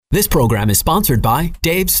This program is sponsored by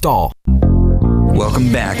Dave Stahl.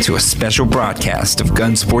 Welcome back to a special broadcast of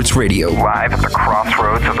Gun Sports Radio. Live at the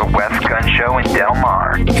crossroads of the West Gun Show in Del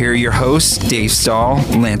Mar. Here are your hosts, Dave Stahl,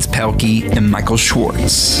 Lance Pelkey, and Michael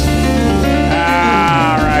Schwartz.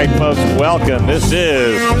 All right, folks, welcome. This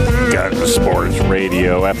is Gun Sports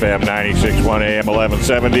Radio, FM 96.1 AM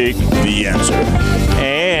 1170, The Answer.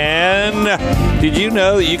 And did you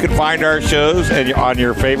know that you can find our shows on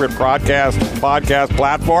your favorite podcast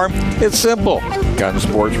platform? It's simple.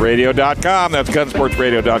 Gunsportsradio.com. That's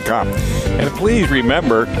gunsportsradio.com. And please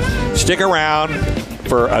remember, stick around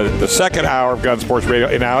for the second hour of Gun Sports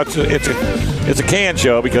Radio. Now, it's a canned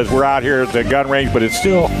show because we're out here at the gun range, but it's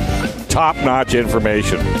still top-notch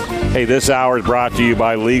information. Hey, this hour is brought to you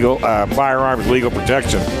by Firearms Legal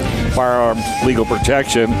Protection. Firearms Legal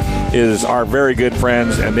Protection is our very good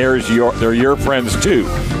friends, and they're your friends too.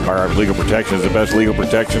 Firearms Legal Protection is the best legal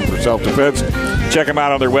protection for self-defense. Check them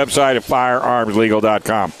out on their website at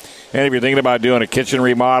firearmslegal.com. And if you're thinking about doing a kitchen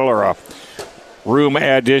remodel or a room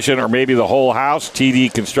addition or maybe the whole house,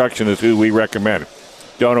 TD Construction is who we recommend.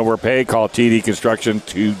 Don't overpay. Call TD Construction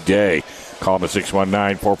today. Call them at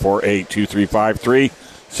 619-448-2353,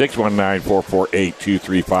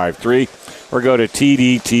 619-448-2353, or go to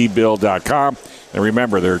tdtbill.com. And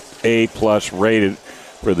remember, they're A-plus rated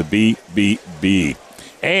for the BBB.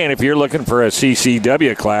 And if you're looking for a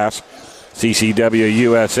CCW class, CCW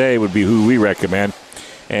USA would be who we recommend.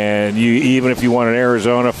 And even if you want an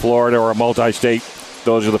Arizona, Florida, or a multi-state,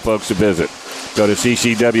 those are the folks to visit. Go to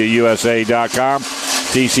ccwusa.com,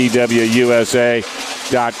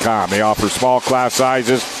 ccwusa.com. They offer small class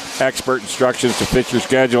sizes, expert instructions to fit your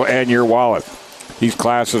schedule and your wallet. These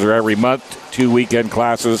classes are every month, 2 weekend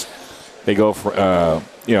classes. They go for,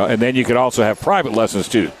 and then you can also have private lessons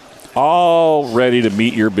too. All ready to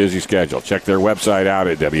meet your busy schedule. Check their website out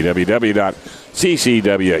at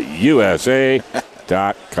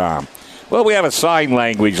www.ccwusa.com. Well, we have a sign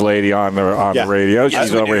language lady on the radio.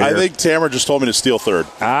 She's over here. I think Tamara just told me to steal third.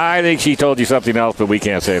 I think she told you something else, but we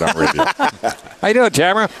can't say it on radio. How you doing,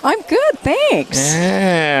 Tamara? I'm good, thanks.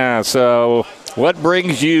 Yeah, so what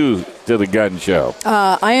brings you to the gun show?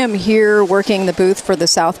 I am here working the booth for the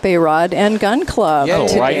South Bay Rod and Gun Club.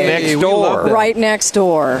 Oh, right next door. Right next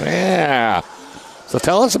door. Yeah. So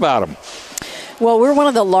tell us about them. Well, we're one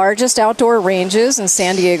of the largest outdoor ranges in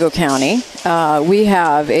San Diego County. We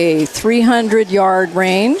have a 300-yard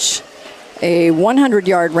range, a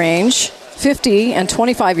 100-yard range, 50 and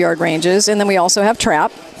 25-yard ranges, and then we also have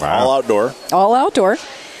trap. Wow. All outdoor. All outdoor.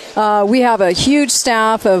 We have a huge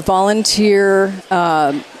staff of volunteer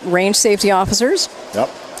range safety officers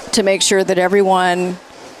to make sure that everyone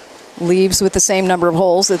leaves with the same number of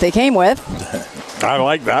holes that they came with. I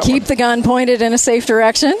like that. Keep the gun pointed in a safe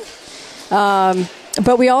direction.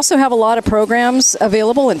 But we also have a lot of programs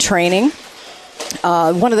available and training.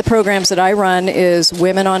 One of the programs that I run is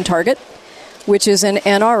Women on Target, which is an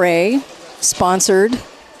NRA-sponsored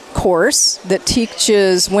course that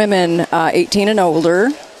teaches women 18 and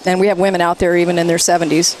older, and we have women out there even in their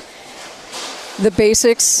 70s, the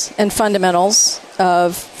basics and fundamentals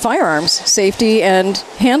of firearms, safety and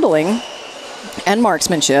handling, and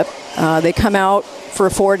marksmanship. They come out for a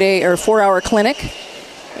 4-hour clinic,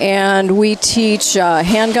 and we teach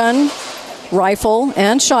handgun, rifle,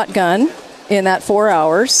 and shotgun in that 4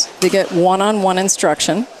 hours. They get one-on-one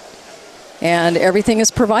instruction, and everything is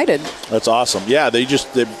provided. That's awesome. Yeah, they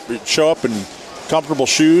show up in comfortable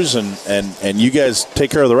shoes, and you guys take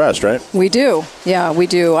care of the rest, right? We do. Yeah, we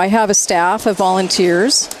do. I have a staff of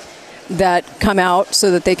volunteers that come out so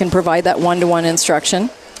that they can provide that one-to-one instruction,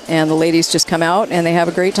 and the ladies just come out, and they have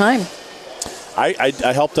a great time. I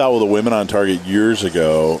helped out with a Women on Target years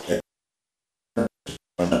ago.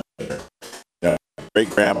 Great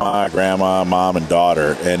grandma, mom, and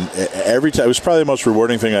daughter, and every time it was probably the most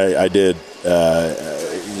rewarding thing I did.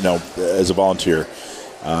 As a volunteer,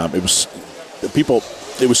 it was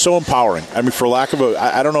so empowering. I mean, for lack of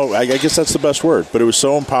I don't know. I guess that's the best word, but it was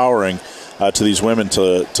so empowering to these women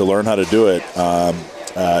to learn how to do it.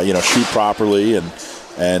 Shoot properly, and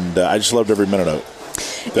I just loved every minute of it.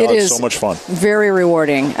 It is so much fun. Very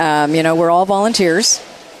rewarding. We're all volunteers,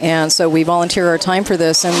 and so we volunteer our time for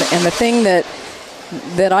this. And the thing that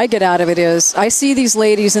I get out of it is I see these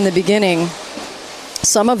ladies in the beginning.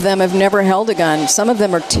 Some of them have never held a gun. Some of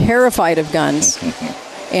them are terrified of guns.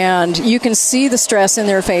 And you can see the stress in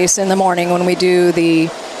their face in the morning when we do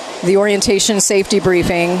the orientation safety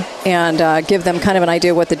briefing and give them kind of an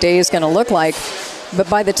idea what the day is going to look like. But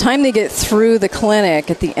by the time they get through the clinic,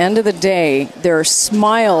 at the end of the day, their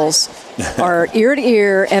smiles are ear to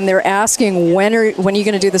ear, and they're asking, when are you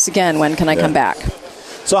going to do this again? When can I come back?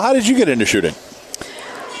 So how did you get into shooting?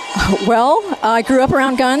 Well, I grew up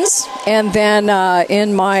around guns, and then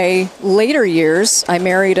in my later years, I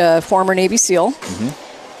married a former Navy SEAL.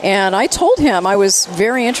 And I told him I was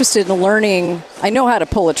very interested in learning. I know how to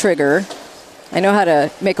pull a trigger. I know how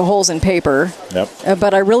to make holes in paper. Yep.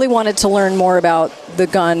 But I really wanted to learn more about the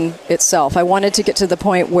gun itself. I wanted to get to the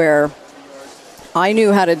point where I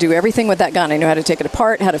knew how to do everything with that gun. I knew how to take it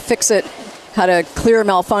apart, how to fix it, how to clear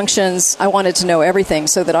malfunctions. I wanted to know everything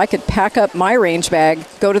so that I could pack up my range bag,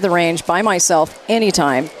 go to the range by myself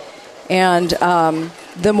anytime. And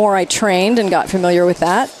the more I trained and got familiar with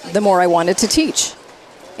that, the more I wanted to teach.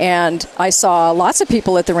 And I saw lots of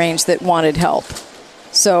people at the range that wanted help.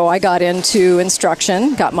 So I got into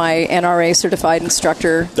instruction, got my NRA certified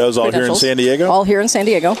instructor. That was all here in San Diego? All here in San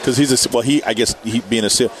Diego. Because I guess he being a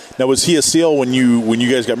SEAL. Now, was he a SEAL when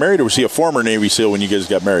you guys got married, or was he a former Navy SEAL when you guys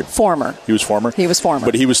got married? Former. He was former? He was former.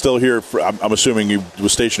 But he was still here, I'm assuming he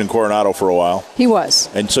was stationed in Coronado for a while. He was.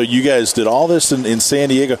 And so you guys did all this in San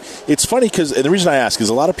Diego. It's funny because, and the reason I ask is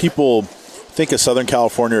a lot of people think of Southern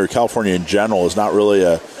California or California in general is not really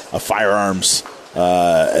a firearms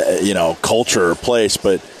culture or place,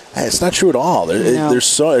 but hey, it's not true at all. There's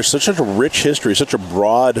such a rich history, such a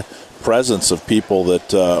broad presence of people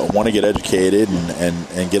that want to get educated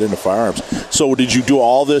and get into firearms. So did you do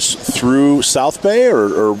all this through South Bay,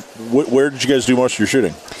 or where did you guys do most of your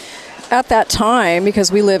shooting? At that time,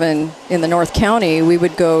 because we live in the North County, we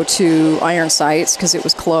would go to Iron Sights because it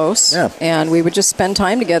was close. Yeah. And we would just spend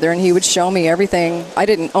time together, and he would show me everything. I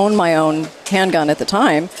didn't own my own handgun at the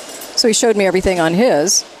time, so he showed me everything on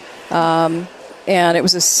his. And it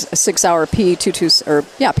was a 6-hour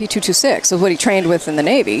P226 is what he trained with in the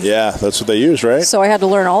Navy. Yeah, that's what they use, right? So I had to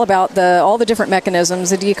learn all about all the different mechanisms,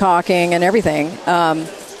 the decocking and everything. And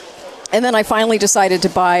then I finally decided to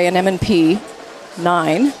buy an M&P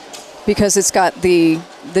 9 because it's got the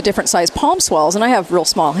different size palm swells, and I have real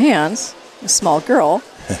small hands, a small girl.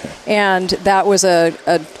 And that was an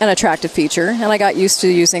attractive feature, and I got used to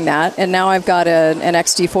using that. And now I've got an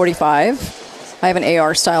XD45. I have an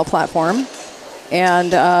AR-style platform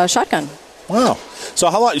and a shotgun. Wow! So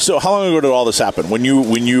how long ago did all this happen? When you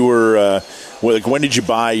were when did you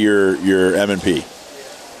buy your M&P?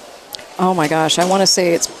 Oh my gosh! I want to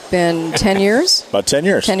say it's been 10 years. About 10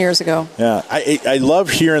 years. 10 years ago. Yeah, I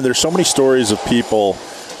love hearing. There's so many stories of people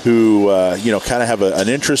who kind of have an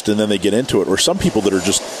interest and then they get into it, or some people that are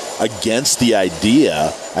just against the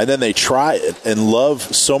idea and then they try it and love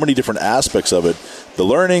so many different aspects of it. The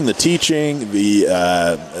learning, the teaching, the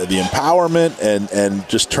empowerment, and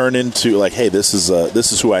just turn into like, hey, this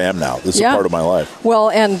is who I am now. This is a part of my life. Well,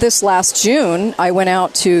 and this last June, I went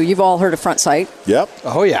out to. You've all heard of Front Sight. Yep.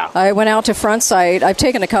 Oh yeah. I went out to Front Sight. I've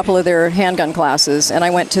taken a couple of their handgun classes, and I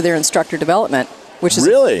went to their instructor development, which is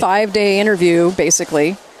really? a 5-day interview,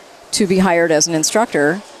 basically, to be hired as an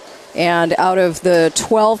instructor. And out of the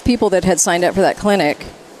 12 people that had signed up for that clinic,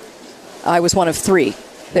 I was one of 3.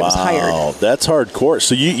 That was hired. Wow, that's hardcore.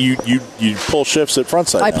 So you pull shifts at Front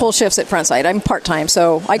Sight? I pull shifts at Front Sight. I'm part-time,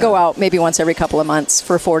 so I go out maybe once every couple of months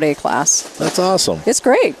for a 4-day class. That's awesome. It's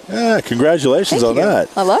great. Yeah, congratulations on that.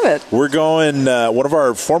 I love it. We're going, one of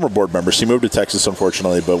our former board members, he moved to Texas,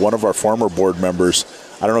 unfortunately, but one of our former board members,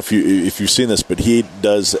 I don't know if you've seen this, but he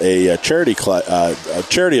does a charity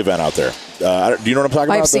event out there. Do you know what I'm talking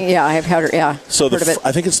about? I've seen, yeah, I've heard of it.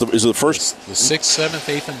 I think is the first... The 6th,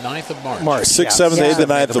 7th, 8th, and 9th of March. 6th, 7th, 8th, and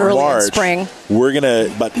 9th of Early March. in spring. We're going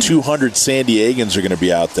to, about 200 San Diegans are going to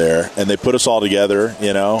be out there, and they put us all together,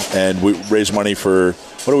 and we raise money for...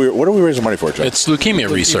 What are we raising money for, Chuck? It's leukemia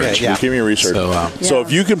research. Yeah. Leukemia research. So, so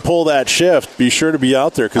if you can pull that shift, be sure to be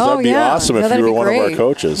out there, because that'd be awesome if you were one of our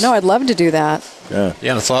coaches. No, I'd love to do that. Yeah,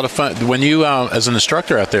 and it's a lot of fun. When you, as an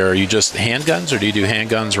instructor out there, are you just handguns, or do you do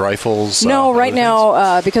handguns, rifles? No, right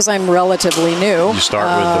now, because I'm relatively new. You start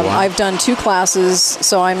with the one? I've done 2 classes,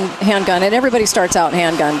 so I'm handgun, and everybody starts out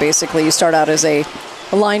handgun, basically. You start out as a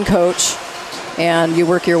line coach, and you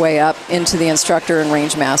work your way up into the instructor and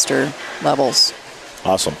range master levels.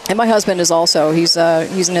 Awesome. And my husband is also, he's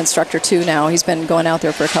an instructor too now. He's been going out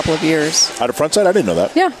there for a couple of years. Out of Front Sight? I didn't know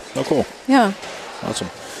that. Yeah. Oh, cool. Yeah. Awesome.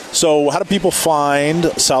 So how do people find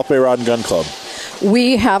South Bay Rod and Gun Club?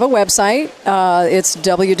 We have a website. It's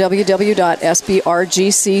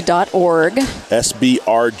www.sbrgc.org.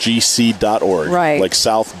 sbrgc.org. Right. Like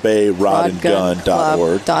South Bay Rod and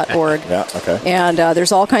Gun.org. Yeah, okay. And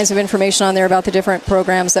there's all kinds of information on there about the different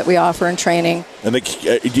programs that we offer and training. And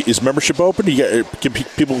is membership open? Can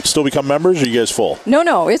people still become members, or are you guys full?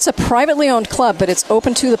 No. It's a privately owned club, but it's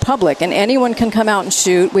open to the public, and anyone can come out and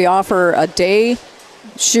shoot. We offer a day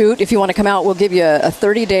shoot. If you want to come out, we'll give you a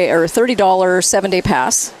 $30 7-day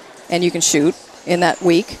pass, and you can shoot. in that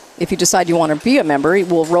week. If you decide you want to be a member,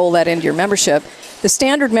 we'll roll that into your membership. The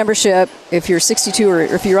standard membership, if you're 62 or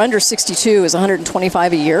if you're under 62, is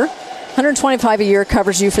 $125 a year. $125 a year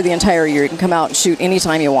covers you for the entire year. You can come out and shoot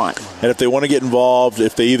anytime you want. And if they want to get involved,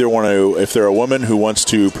 if they're a woman who wants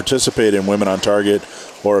to participate in Women on Target,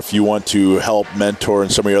 or if you want to help mentor in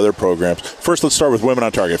some of your other programs. First, let's start with Women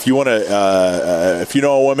on Target. If you want to, if you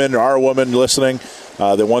know a woman or are a woman listening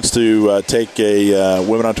that wants to take a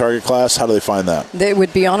Women on Target class, how do they find that? They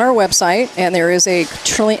would be on our website, and there is a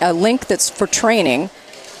link that's for training.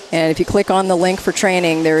 And if you click on the link for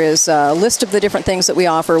training, there is a list of the different things that we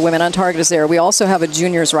offer. Women on Target is there. We also have a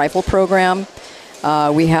juniors rifle program.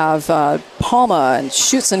 We have PALMA and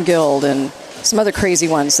Schutzen Guild and some other crazy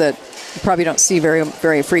ones that you probably don't see very,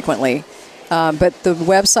 very frequently. But the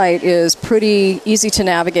website is pretty easy to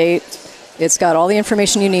navigate. It's got all the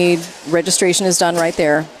information you need. Registration is done right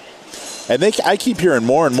there. And I keep hearing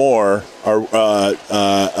more and more of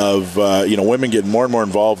women getting more and more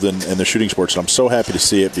involved in the shooting sports, and I'm so happy to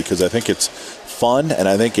see it because I think it's fun, and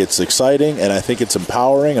I think it's exciting, and I think it's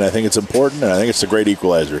empowering, and I think it's important, and I think it's a great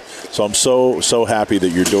equalizer. So I'm so happy that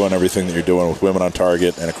you're doing everything that you're doing with Women on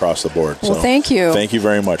Target and across the board. Well, so, thank you. Thank you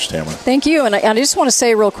very much, Tamara. Thank you, and I just want to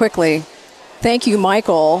say real quickly, thank you,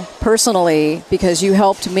 Michael, personally, because you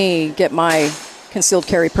helped me get my concealed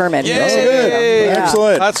carry permit. Yay! Yeah.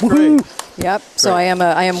 Excellent. That's great. Yep. So I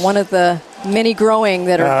am one of the many growing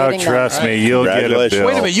that are getting trust that. me, you'll get a bill.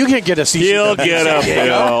 Wait a minute, you can't get a CC. You'll get a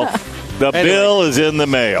bill. The bill is in the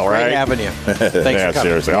mail, right? Great having you. Thanks for coming.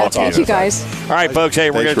 Seriously. Yeah, thank you, guys. All right, folks. Hey,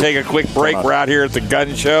 we're going to take a quick break. We're out here at the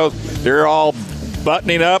gun show. They're all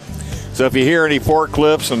buttoning up. So if you hear any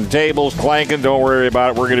forklifts and tables clanking, don't worry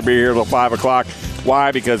about it. We're going to be here till 5 o'clock.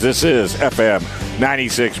 Why? Because this is FM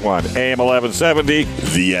 96.1, AM 1170.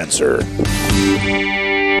 The Answer.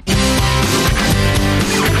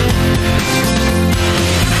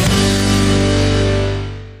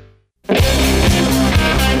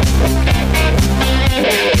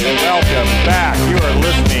 Welcome back. You are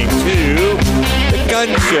listening to The Gun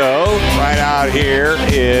Show right out here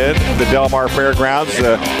in the Del Mar Fairgrounds.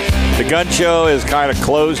 The Gun Show is kind of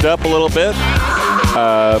closed up a little bit,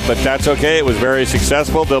 but that's okay. It was very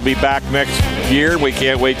successful. They'll be back next year. We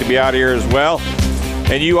can't wait to be out here as well.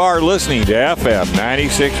 And you are listening to FM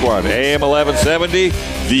 96.1, AM 1170.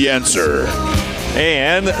 The Answer.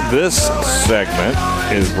 And this segment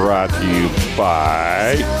is brought to you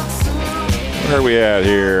by... Where are we at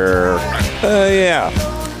here?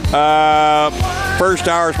 First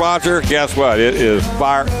hour sponsor, guess what? It is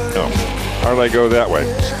Fire... Oh, how do I go that way?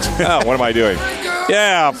 Oh, what am I doing?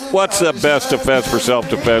 Yeah, what's the best defense for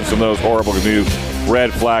self-defense in those horrible new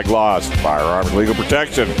red flag laws? Firearms Legal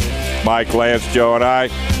Protection. Mike, Lance, Joe, and I,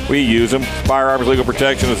 we use them. Firearms Legal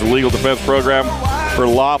Protection is a legal defense program for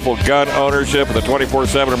lawful gun ownership with a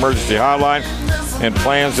 24/7 emergency hotline and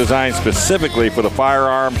plans designed specifically for the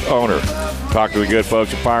firearms owner. Talk to the good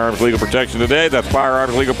folks at Firearms Legal Protection today. That's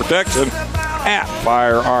Firearms Legal Protection at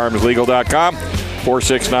firearmslegal.com.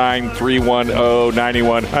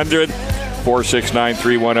 469-310-9100.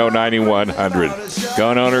 469-310-9100.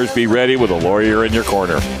 Gun owners, be ready with a lawyer in your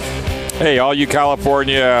corner. Hey, all you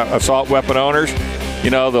California assault weapon owners, you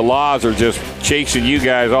know, the laws are just chasing you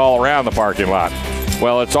guys all around the parking lot.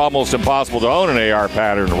 Well, it's almost impossible to own an AR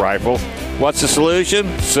pattern rifle. What's the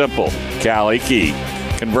solution? Simple. Cali Key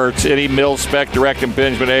converts any mil-spec direct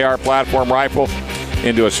impingement AR platform rifle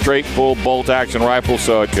into a straight full bolt-action rifle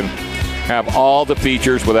so it can have all the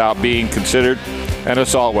features without being considered an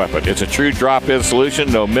assault weapon. It's a true drop-in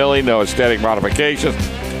solution. No milling, no aesthetic modifications,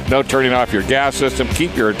 no turning off your gas system.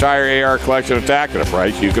 Keep your entire AR collection intact at a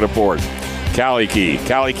price you can afford. Cali Key.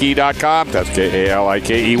 CaliKey.com. That's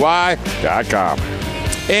KALIKEY.com.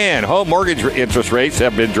 And home mortgage interest rates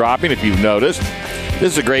have been dropping, if you've noticed.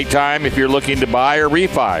 This is a great time if you're looking to buy or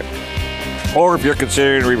refi, or if you're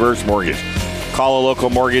considering a reverse mortgage. Call a local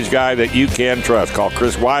mortgage guy that you can trust. Call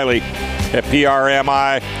Chris Wiley at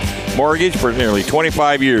PRMI Mortgage. For nearly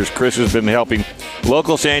 25 years, Chris has been helping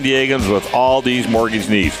local San Diegans with all these mortgage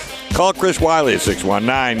needs. Call Chris Wiley at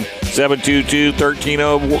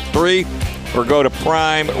 619-722-1303 or go to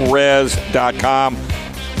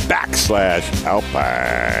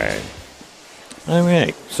primeres.com/Alpine. All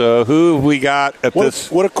right. So who have we got at this?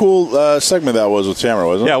 What a cool segment that was with Tamara,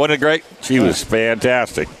 wasn't it? Yeah, wasn't it great? She was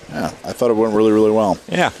fantastic. Yeah, I thought it went really, really well.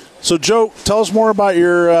 Yeah. So, Joe, tell us more about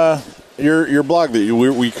your blog that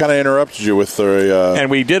we kind of interrupted you with. And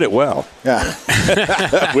we did it well. Yeah.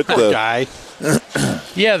 With the guy.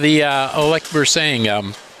 Yeah, like we were saying,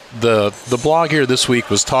 the blog here this week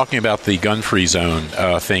was talking about the gun-free zone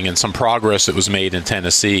thing and some progress that was made in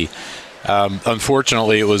Tennessee.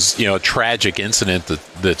 Unfortunately, it was a tragic incident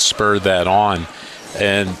that spurred that on.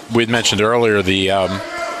 And we'd mentioned earlier the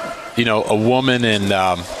a woman in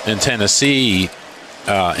Tennessee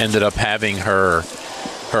ended up having her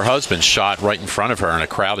husband shot right in front of her in a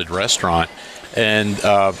crowded restaurant. And,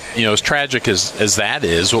 as tragic as that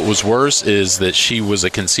is, what was worse is that she was a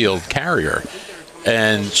concealed carrier.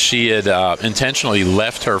 And she had intentionally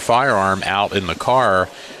left her firearm out in the car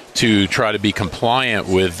to try to be compliant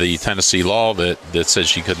with the Tennessee law that says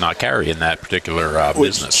she could not carry in that particular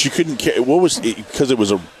business. She couldn't. What was it? Because it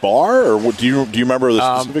was a bar, or what, do you remember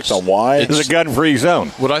the specifics on why? It was a gun-free zone.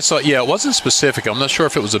 What I saw, it wasn't specific. I'm not sure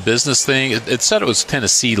if it was a business thing. It said it was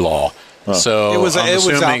Tennessee law. Huh. So it was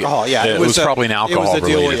alcohol. Yeah, it was probably an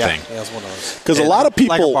alcohol-related thing. Because a lot of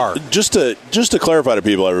people, like just to clarify to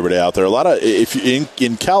people, everybody out there, a lot of if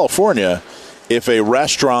in California, if a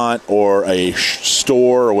restaurant or a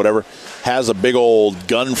store or whatever has a big old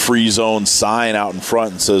gun-free zone sign out in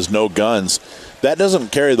front and says no guns, that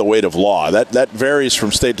doesn't carry the weight of law. That varies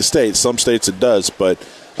from state to state. Some states it does, but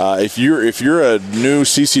if you're a new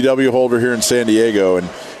CCW holder here in San Diego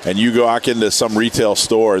and you go out into some retail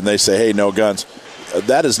store and they say, hey, no guns,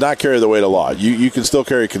 that does not carry the weight of law. You can still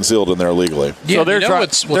carry concealed in there legally. Yeah,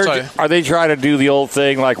 so are they trying to do the old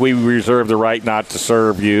thing like we reserve the right not to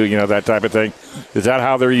serve you, that type of thing? Is that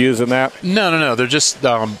how they're using that? No. They're just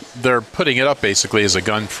they're putting it up basically as a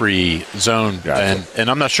gun-free zone. Gotcha. And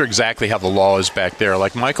I'm not sure exactly how the law is back there.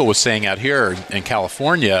 Like Michael was saying out here in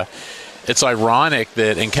California, it's ironic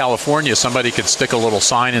that in California somebody could stick a little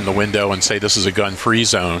sign in the window and say this is a gun-free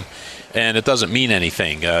zone, and it doesn't mean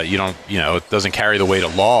anything. It doesn't carry the weight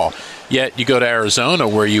of law. Yet you go to Arizona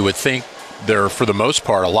where you would think they're, for the most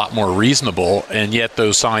part, a lot more reasonable, and yet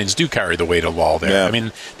those signs do carry the weight of law there. Yeah. I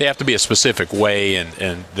mean, they have to be a specific way,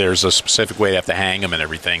 and there's a specific way they have to hang them and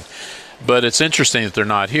everything. But it's interesting that they're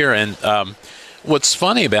not here, and what's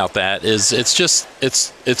funny about that is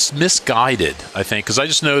it's misguided, I think, because I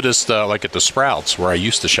just noticed, like at the Sprouts where I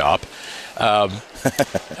used to shop,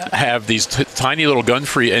 have these tiny little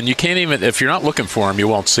gun-free, and you can't even, if you're not looking for them, you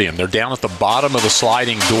won't see them. They're down at the bottom of the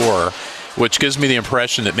sliding door, which gives me the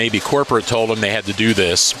impression that maybe corporate told them they had to do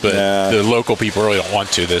this, but the local people really don't want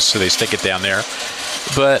to this, so they stick it down there.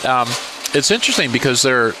 But it's interesting because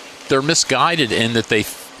they're misguided in that they,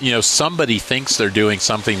 somebody thinks they're doing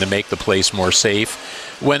something to make the place more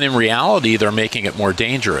safe, when in reality they're making it more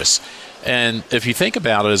dangerous. And if you think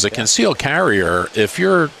about it, as a concealed carrier, if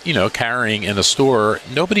you're, carrying in a store,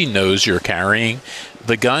 nobody knows you're carrying.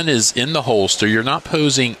 The gun is in the holster. You're not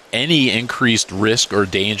posing any increased risk or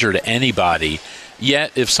danger to anybody.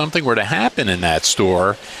 Yet, if something were to happen in that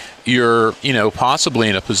store, you're, possibly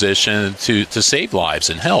in a position to save lives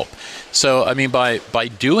and help. So, I mean, by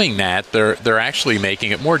doing that, they're actually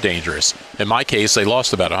making it more dangerous. In my case, they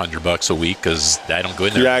lost about $100 a week because I don't go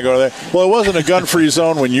in there. Yeah, I go there. Well, it wasn't a gun-free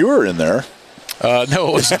zone when you were in there. No,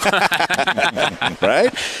 it wasn't.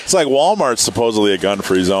 Right? It's like Walmart's supposedly a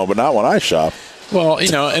gun-free zone, but not when I shop. Well,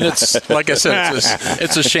 and it's like I said,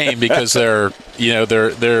 it's a shame because I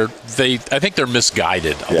think they're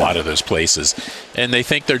misguided, a lot of those places, and they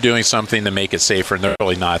think they're doing something to make it safer, and they're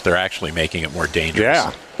really not. They're actually making it more dangerous.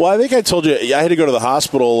 Yeah. Well, I think I told you I had to go to the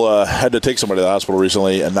hospital. Had to take somebody to the hospital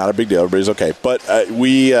recently, and not a big deal. Everybody's okay. But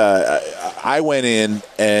I went in,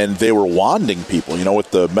 and they were wanding people,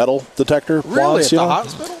 with the metal detector. Really? Wands, at the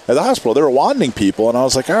hospital? At the hospital. They were wanding people, and I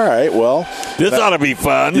was like, all right, well. This ought to be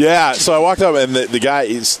fun. Yeah. So I walked up, and the guy,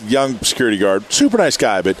 he's a young security guard, super nice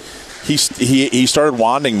guy, but he started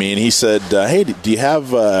wanding me, and he said, hey, do you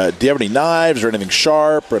have any knives or anything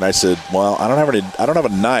sharp? And I said, well, I don't have a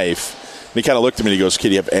knife. And he kind of looked at me and he goes, kid,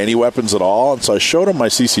 do you have any weapons at all? And so I showed him my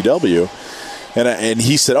CCW. And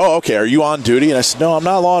he said, oh, okay, are you on duty? And I said, no, I'm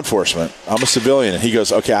not law enforcement. I'm a civilian. And he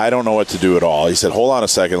goes, okay, I don't know what to do at all. He said, hold on a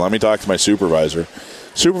second. Let me talk to my supervisor.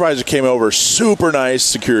 Supervisor came over, super nice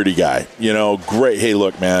security guy. Great. Hey,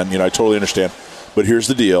 look, man, I totally understand. But here's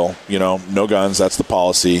the deal. No guns. That's the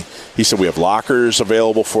policy. He said, we have lockers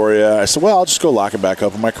available for you. I said, well, I'll just go lock it back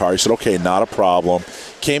up in my car. He said, okay, not a problem.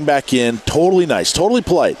 Came back in, totally nice, totally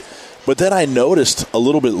polite. But then I noticed a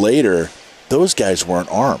little bit later, those guys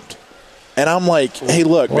weren't armed. And I'm like, hey,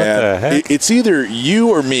 look, man, it's either you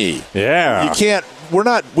or me. Yeah. We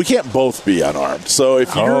can't both be unarmed. So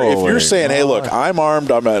if you're saying, hey, look, I'm armed,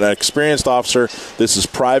 I'm an experienced officer, this is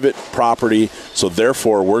private property, so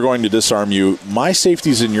therefore we're going to disarm you. My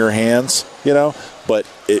safety's in your hands, but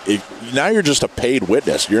now you're just a paid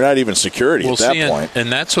witness. You're not even security at that point. And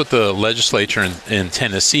that's what the legislature in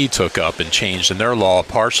Tennessee took up and changed in their law,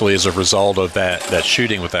 partially as a result of that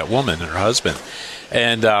shooting with that woman and her husband.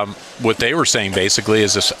 And what they were saying basically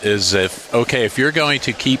is if you're going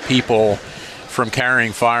to keep people from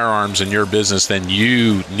carrying firearms in your business, then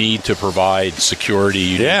you need to provide security.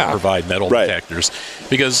 You need to provide metal detectors.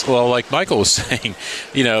 Because, well, like Michael was saying,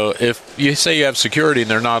 if you say you have security and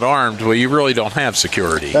they're not armed, well, you really don't have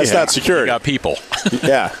security. That's not security. You got people.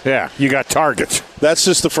 Yeah, you got targets. That's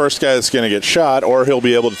just the first guy that's going to get shot, or he'll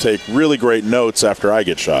be able to take really great notes after I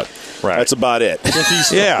get shot. Right. That's about it.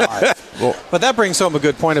 Yeah. But that brings home a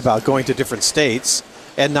good point about going to different states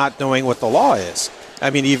and not knowing what the law is. I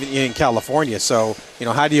mean, even in California. So,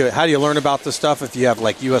 how do you learn about this stuff if you have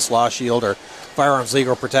like U.S. Law Shield or Firearms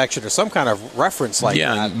Legal Protection or some kind of reference like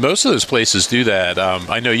that? Yeah, most of those places do that.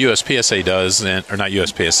 I know USPSA does, or not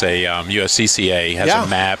USPSA, USCCA has a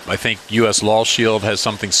map. I think U.S. Law Shield has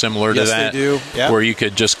something similar to that. Yes, they do. Yep. Where you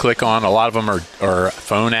could just click on. A lot of them are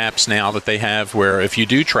phone apps now that they have where if you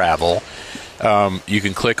do travel, you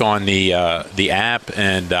can click on the app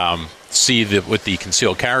and see what the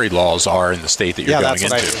concealed carry laws are in the state that you're going into.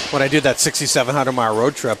 That's when I did that 6,700-mile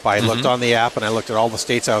road trip, I looked on the app and I looked at all the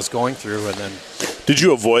states I was going through, and then. Did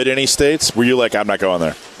you avoid any states? Were you like, I'm not going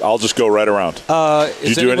there? I'll just go right around.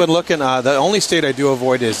 Is anyone looking? The only state I do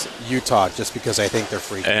avoid is Utah, just because I think they're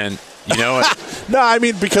free. And you know what? No, I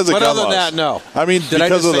mean because of gun laws. But other than that, no. I mean, did I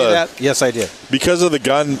just say that? Yes, I did. Because of the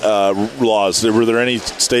gun laws, were there any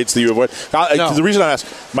states that you avoid? No. The reason I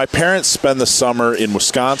asked, my parents spend the summer in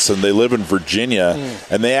Wisconsin. They live in Virginia,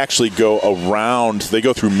 and they actually go around. They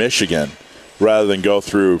go through Michigan rather than go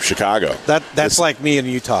through Chicago. That's like me in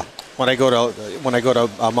Utah. When I go to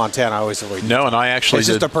Montana, I always avoid. No, and I actually it's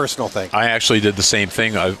just a personal thing. I actually did the same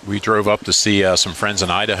thing. We drove up to see some friends in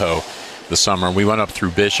Idaho this summer. We went up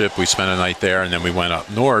through Bishop. We spent a night there, and then we went up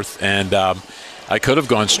north. And I could have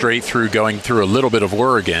gone straight through, going through a little bit of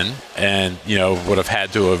Oregon, and would have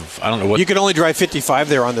had to have. I don't know what. You can only drive 55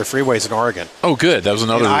 there on their freeways in Oregon. Oh, good. That was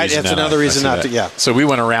another reason. That's another reason not to. Yeah. So we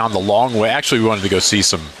went around the long way. Actually, we wanted to go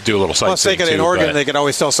do a little sightseeing. Well, in Oregon, they could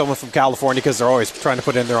always tell someone from California because they're always trying to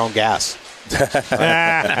put in their own gas.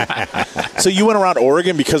 So you went around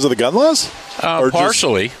Oregon because of the gun laws?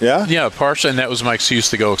 Partially. Partially, and that was my excuse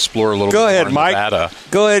to go explore a little bit more in Nevada.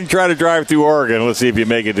 Go ahead and try to drive through Oregon. Let's see if you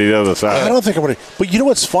make it to the other side. I don't think I'm going to. But you know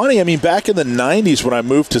what's funny? I mean, back in the 90s when I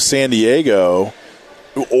moved to San Diego,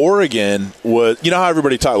 Oregon was, how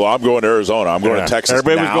everybody talked, well, I'm going to Arizona, I'm going to Texas.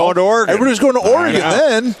 Everybody was going to Oregon. Everybody was going to Oregon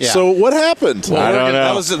then. Yeah. So what happened? Well, I don't know.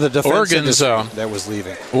 That was the defense industry that was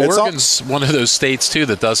leaving. Oregon's one of those states, too,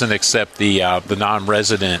 that doesn't accept the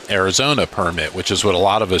non-resident Arizona permit, which is what a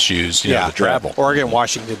lot of us use to travel. Oregon,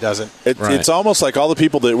 Washington doesn't. It's almost like all the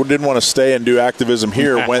people that didn't want to stay and do activism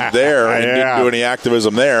here went there and didn't do any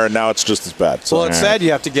activism there, and now it's just as bad. So. Well, it's sad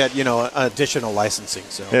you have to get additional licensing.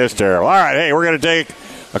 So it's terrible. All right, hey, we're going to take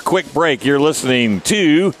a quick break. You're listening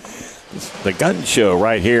to The Gun Show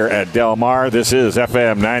right here at Del Mar. This is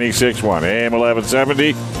FM 96.1, AM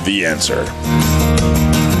 1170. The Answer. All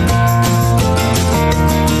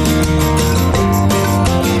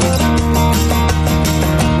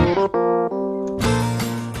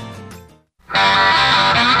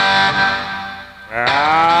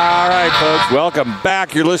right, folks, welcome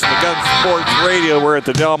back. You're listening to Gun Sports Radio. We're at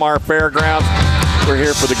the Del Mar Fairgrounds. We're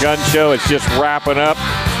here for the Gun Show. It's just wrapping up.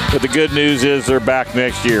 But the good news is they're back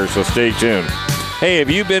next year, so stay tuned. Hey, have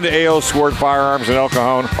you been to A.O. Swart Firearms in El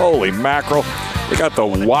Cajon? Holy mackerel. They got the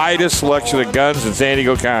widest selection of guns in San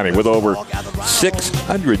Diego County with over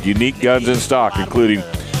 600 unique guns in stock, including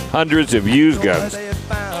hundreds of used guns.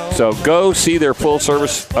 So go see their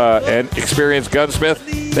full-service and experienced gunsmith.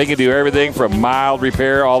 They can do everything from mild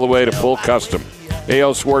repair all the way to full custom.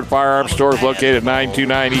 A.O. Swart Firearms store is located at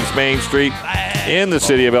 929 East Main Street in the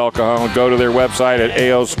city of El Cajon. Go to their website at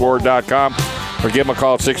aoswart.com or give them a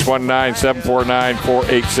call at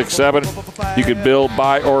 619-749-4867. You can build,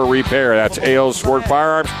 buy, or repair. That's A.O. Swart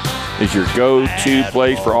Firearms is your go-to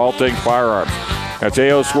place for all things firearms. That's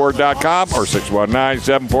aoswart.com or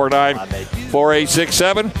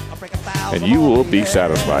 619-749-4867, and you will be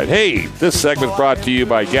satisfied. Hey, this segment is brought to you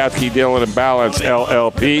by Gatzke, Dillon & Balance,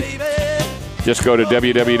 LLP. Just go to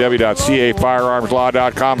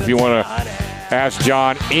www.cafirearmslaw.com if you want to ask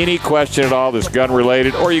John any question at all that's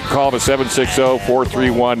gun-related, or you can call him at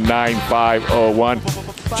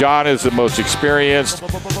 760-431-9501. John is the most experienced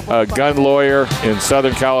gun lawyer in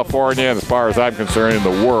Southern California, and as far as I'm concerned, in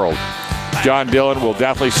the world. John Dillon will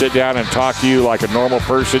definitely sit down and talk to you like a normal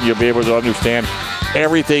person. You'll be able to understand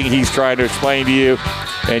everything he's trying to explain to you,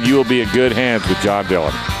 and you will be in good hands with John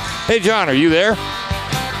Dillon. Hey, John, are you there?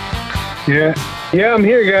 Yeah, I'm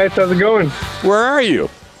here, guys. How's it going? Where are you?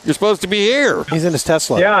 You're supposed to be here. He's in his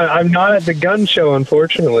Tesla. Yeah, I'm not at the gun show,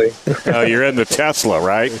 unfortunately. Oh, you're in the Tesla,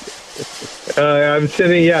 right? I'm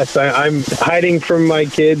sitting. Yes, I'm hiding from my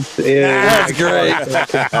kids. That's great.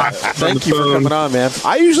 Thank you for coming on, man.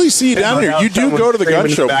 I usually see you down here. You do go to the gun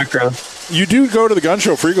show. You do go to the gun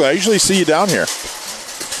show frequently. I usually see you down here.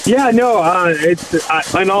 Yeah, no.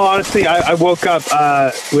 In all honesty, I woke up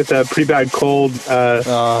with a pretty bad cold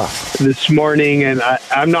this morning, and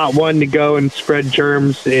I'm not one to go and spread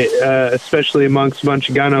germs, especially amongst a bunch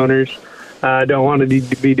of gun owners. I don't want to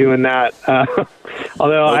be doing that.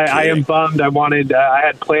 Although I am bummed. I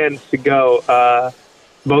had plans to go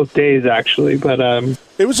both days actually, but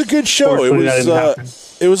it was a good show.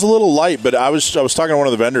 It was a little light, but I was talking to one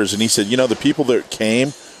of the vendors, and he said, the people that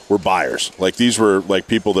came were buyers. Like, these were like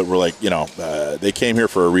people that were like, they came here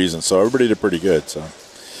for a reason. So everybody did pretty good. So.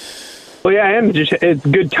 Well, yeah, and it's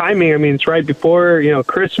good timing. I mean, it's right before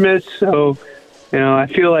Christmas, so. I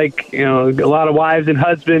feel like, a lot of wives and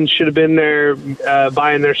husbands should have been there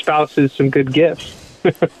buying their spouses some good gifts.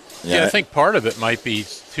 Yeah, I think part of it might be,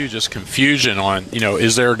 too, just confusion on,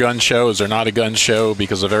 is there a gun show? Is there not a gun show?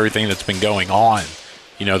 Because of everything that's been going on,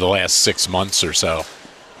 the last 6 months or so.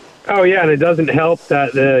 Oh, yeah, and it doesn't help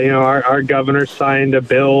that, our governor signed a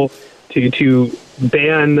bill to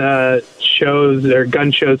ban shows or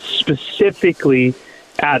gun shows specifically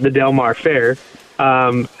at the Del Mar Fair.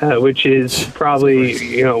 Which is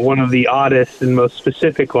probably, one of the oddest and most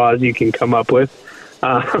specific laws you can come up with.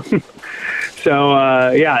 That's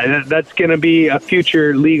going to be a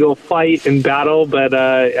future legal fight and battle, but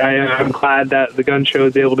I'm glad that the gun show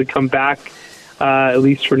is able to come back, at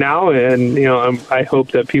least for now, and, I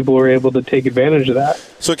hope that people are able to take advantage of that.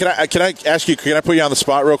 So can I ask you, can I put you on the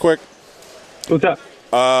spot real quick? What's up?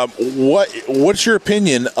 What's your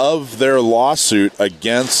opinion of their lawsuit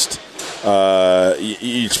against...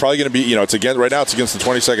 it's probably going to be, it's against the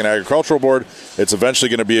 22nd Agricultural Board. It's eventually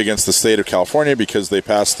going to be against the state of California because they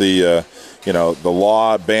passed the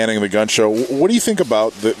law banning the gun show. What do you think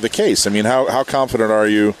about the case? I mean, how confident are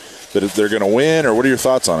you that they're going to win, or what are your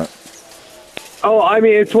thoughts on it? Oh, I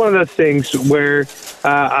mean, it's one of those things where,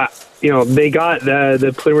 they got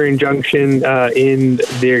the preliminary injunction in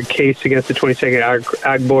their case against the 22nd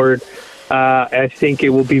Ag Board. I think it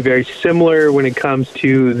will be very similar when it comes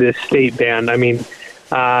to the state ban. I mean,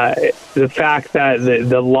 the fact that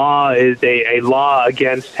the law is a law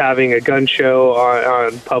against having a gun show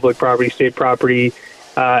on public property, state property,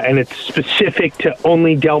 and it's specific to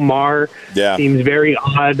only Del Mar seems very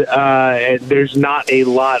odd. There's not a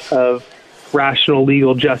lot of rational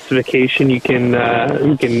legal justification you can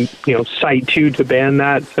cite to ban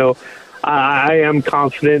that. So. I am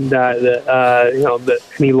confident that that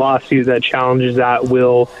any lawsuit that challenges that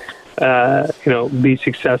will be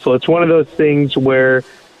successful. It's one of those things where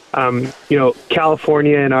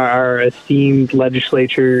California and our esteemed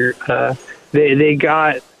legislature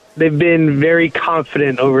they've been very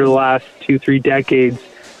confident over the last 2-3 decades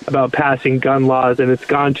about passing gun laws, and it's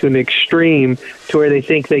gone to an extreme to where they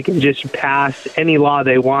think they can just pass any law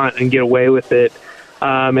they want and get away with it.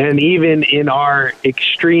 And even in our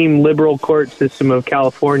extreme liberal court system of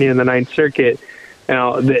California and the Ninth Circuit,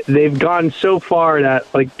 they've gone so far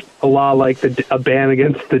that, like, a law like a ban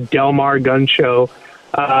against the Del Mar gun show,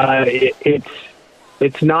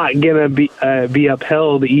 it's not going to be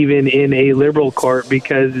upheld even in a liberal court,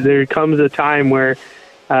 because there comes a time where,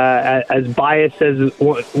 as biased as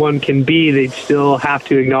one can be, they still have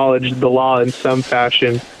to acknowledge the law in some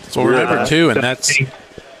fashion. So remember, too, and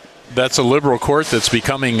that's a liberal court that's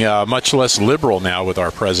becoming much less liberal now with our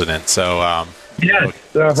president. So,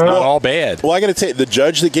 it's not all bad. Well, I got to tell you, the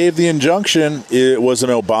judge that gave the injunction, it was an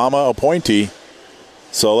Obama appointee.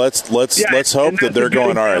 So let's hope that they're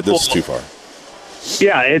going, all right, this is too far.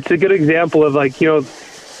 Yeah, it's a good example of, like,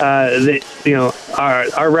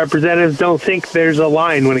 our representatives don't think there's a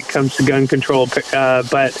line when it comes to gun control.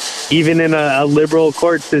 But even in a liberal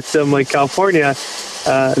court system like California,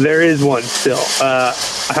 there is one still.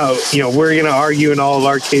 We're going to argue in all of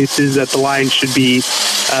our cases that the line should be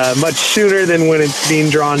much sooner than when it's being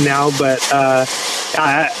drawn now. But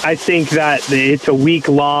I think that it's a weak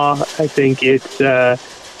law. I think it's a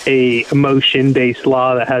emotion-based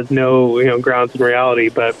law that has no grounds in reality.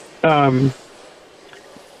 But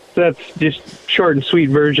that's just short and sweet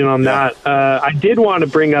version on that. I did want to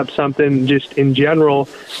bring up something just in general,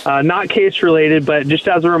 not case related, but just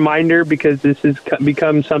as a reminder, because this has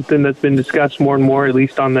become something that's been discussed more and more, at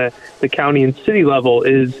least on the county and city level,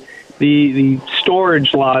 is the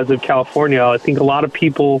storage laws of California. I think a lot of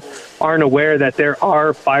people aren't aware that there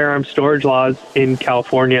are firearm storage laws in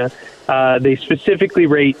California. They specifically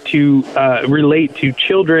relate to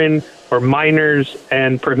children or minors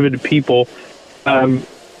and prohibited people.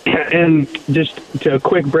 And just to a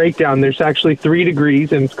quick breakdown, there's actually 3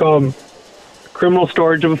 degrees, and it's called criminal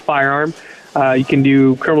storage of a firearm. You can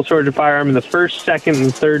do criminal storage of a firearm in the first, second,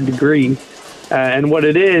 and third degree. And what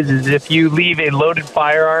it is if you leave a loaded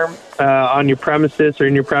firearm on your premises or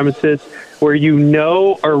in your premises where you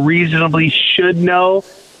know or reasonably should know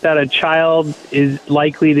that a child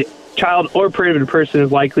or prohibited person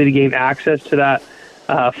is likely to gain access to that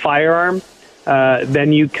firearm,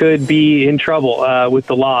 then you could be in trouble with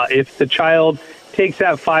the law. If the child takes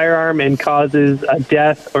that firearm and causes a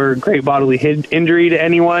death or great bodily injury to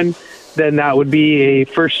anyone, then that would be a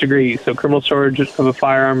first degree. So criminal storage of a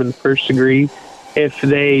firearm in the first degree. If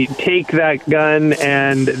they take that gun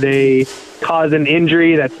and they cause an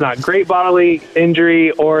injury that's not great bodily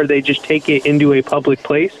injury, or they just take it into a public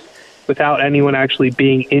place without anyone actually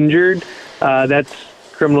being injured, that's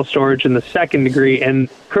criminal storage in the second degree. And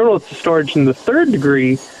criminal storage in the third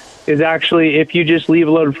degree is actually if you just leave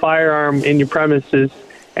a loaded firearm in your premises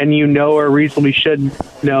and you know or reasonably should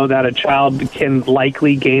know that a child can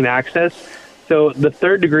likely gain access. So the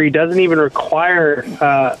third degree doesn't even require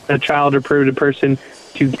a child or prohibited person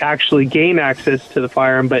to actually gain access to the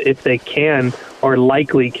firearm, but if they can or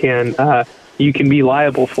likely can, you can be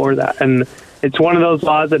liable for that. And it's one of those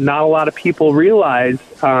laws that not a lot of people realize.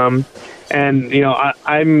 And,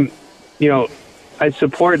 I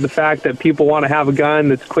support the fact that people want to have a gun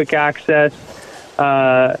that's quick access,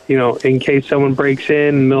 in case someone breaks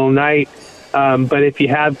in the middle of the night. But if you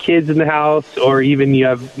have kids in the house, or even you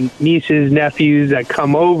have nieces, nephews that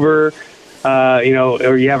come over, or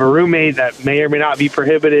you have a roommate that may or may not be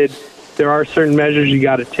prohibited, there are certain measures you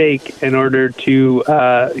got to take in order to,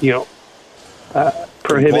 prohibit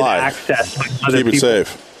comply. Access with other Keep it people.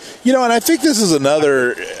 safe. And I think this is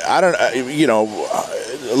another,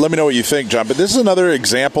 let me know what you think, John, but this is another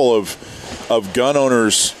example of gun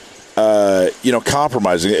owners,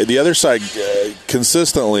 compromising. The other side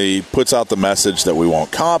consistently puts out the message that we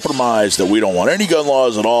won't compromise, that we don't want any gun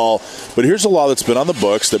laws at all. But here's a law that's been on the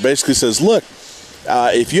books that basically says, look,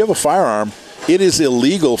 if you have a firearm, it is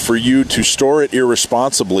illegal for you to store it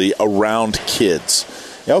irresponsibly around kids.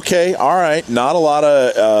 Okay, all right, not a lot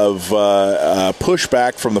of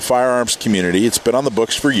pushback from the firearms community. It's been on the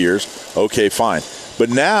books for years. Okay, fine. But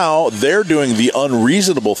now they're doing the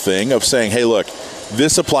unreasonable thing of saying, hey, look,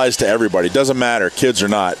 this applies to everybody. It doesn't matter, kids or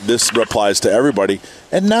not. This applies to everybody.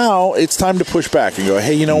 And now it's time to push back and go,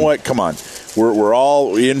 hey, you know what? Come on. We're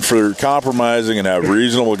all in for compromising and have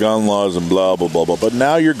reasonable gun laws and blah, blah, blah, blah. But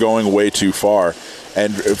now you're going way too far.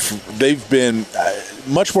 And they've been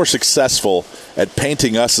much more successful at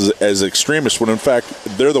painting us as extremists when, in fact,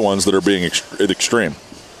 they're the ones that are being extreme.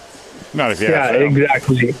 Not if you Yeah,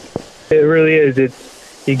 exactly. It really is.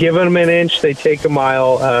 You give them an inch, they take a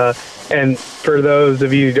mile. And for those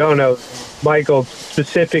of you who don't know, Michael's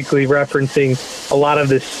specifically referencing a lot of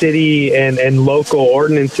the city and local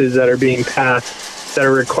ordinances that are being passed that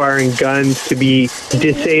are requiring guns to be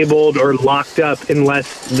disabled or locked up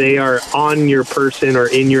unless they are on your person or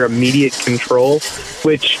in your immediate control,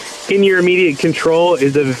 which in your immediate control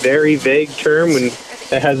is a very vague term and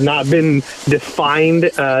it has not been defined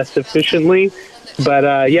sufficiently.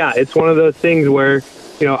 But, it's one of those things where,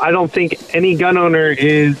 I don't think any gun owner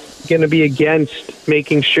is going to be against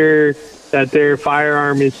making sure that their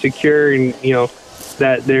firearm is secure and,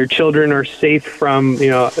 that their children are safe from,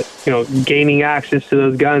 gaining access to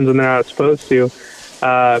those guns when they're not supposed to.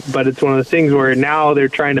 But it's one of those things where now they're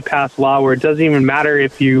trying to pass a law where it doesn't even matter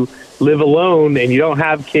if you live alone and you don't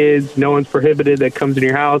have kids, no one's prohibited that comes in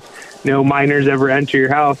your house, no minors ever enter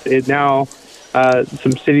your house.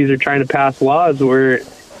 Some cities are trying to pass laws where,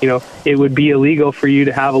 it would be illegal for you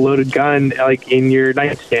to have a loaded gun like in your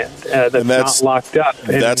nightstand that's not locked up.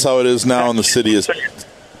 And that's how it is now in the city of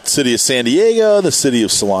San Diego, the city of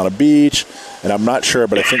Solana Beach, and I'm not sure,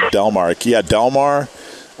 but I think Del Mar. Yeah, Del Mar.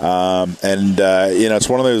 It's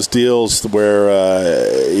one of those deals where,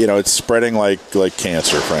 it's spreading like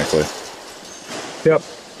cancer, frankly. Yep,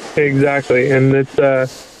 exactly. And it's,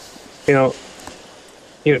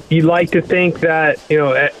 you'd like to think that,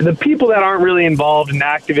 the people that aren't really involved in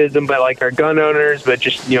activism, but like are gun owners, but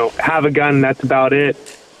just, have a gun, that's about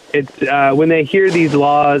it. It's when they hear these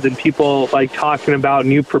laws and people like talking about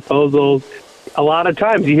new proposals, a lot of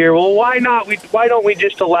times you hear, well, why don't we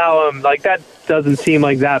just allow them? Like, that doesn't seem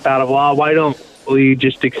like that bad of a law. Why don't we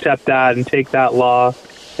just accept that and take that law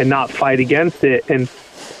and not fight against it? And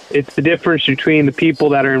it's the difference between the people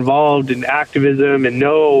that are involved in activism and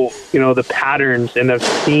know, the patterns and have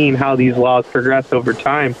seen how these laws progress over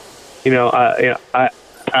time.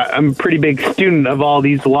 I'm a pretty big student of all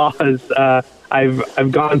these laws.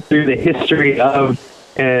 I've gone through the history of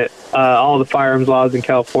all the firearms laws in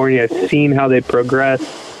California. I've seen how they progress.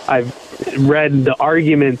 I've read the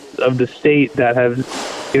arguments of the state that have,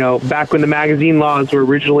 back when the magazine laws were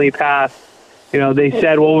originally passed, they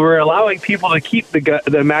said, well, we're allowing people to keep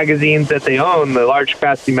the magazines that they own, the large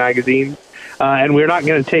capacity magazines, and we're not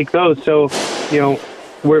going to take those. So,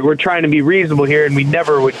 we're trying to be reasonable here, and we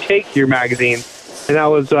never would take your magazine. And that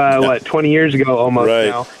was, 20 years ago almost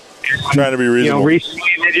now. Trying to be reasonable. Recently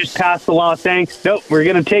they just passed the law saying, nope, we're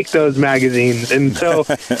going to take those magazines. And so,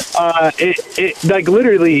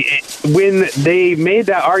 when they made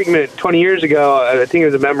that argument 20 years ago, I think it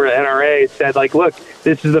was a member of the NRA said, look,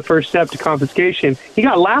 this is the first step to confiscation. He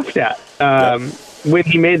got laughed at when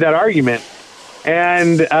he made that argument.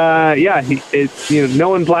 And no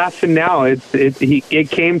one's laughing now. It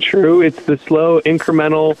came true. It's the slow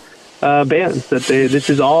incremental bans that this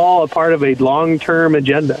is all a part of a long-term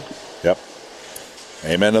agenda. Yep.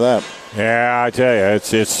 Amen to that. Yeah, I tell you,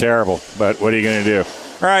 it's terrible. But what are you going to do?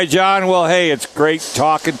 All right, John. Well, hey, it's great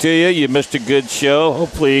talking to you. You missed a good show.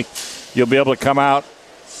 Hopefully, you'll be able to come out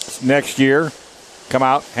next year. Come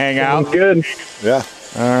out, hang out. Sounds good. Yeah.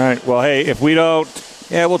 All right. Well, hey, if we don't,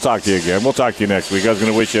 we'll talk to you again. We'll talk to you next week. I was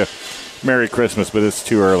going to wish you Merry Christmas, but it's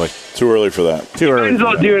too early. Too early for that. Too early. Might as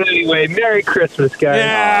well do it anyway. Merry Christmas, guys.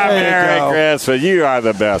 Yeah, Merry Christmas. You are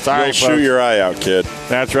the best. All right, shoot folks. your eye out, kid.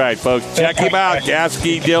 That's right, folks. Check him out.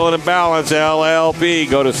 Gasky, Dillon, and Balance, LLP.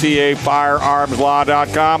 Go to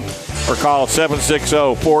cafirearmslaw.com or call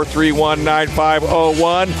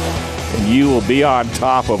 760-431-9501. And you will be on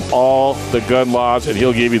top of all the gun laws, and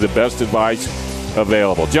he'll give you the best advice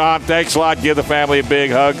available. John, thanks a lot. Give the family a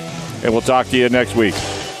big hug, and we'll talk to you next week.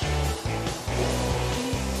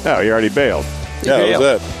 Oh, he already bailed. Yeah, that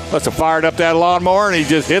was it. Must have fired up that lawnmower, and he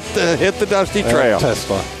just hit the dusty trail.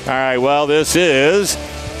 Tesla. All right, well, this is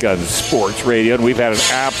Gun Sports Radio, and we've had an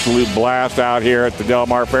absolute blast out here at the Del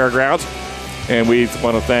Mar Fairgrounds. And we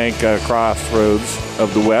want to thank Crossroads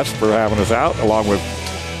of the West for having us out, along with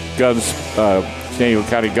San Diego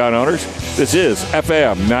County gun owners. This is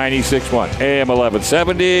FM 96.1, AM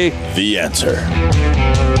 1170. The Answer.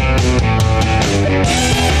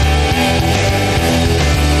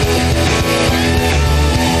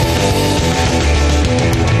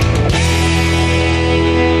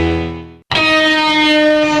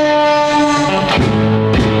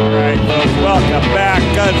 Welcome back,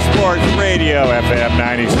 Gun Sports Radio, FM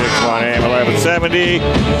 96.1, AM 1170.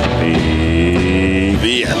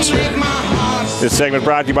 The Answer. This segment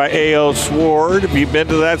brought to you by A.O. Sword. Have you been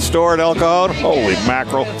to that store in El Cajon? Holy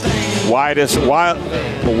mackerel. The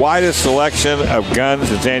widest selection of guns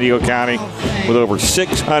in San Diego County with over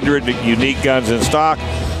 600 unique guns in stock,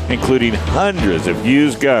 including hundreds of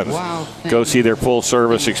used guns. Go see their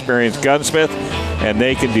full-service experienced gunsmith, and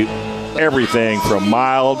they can do everything from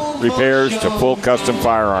mild repairs to full custom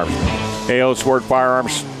firearms. A.O. Sword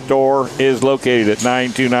Firearms Store is located at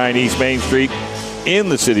 929 East Main Street in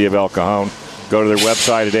the city of El Cajon. Go to their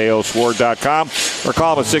website at aosword.com or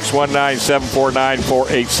call them at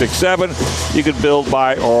 619-749-4867. You can build,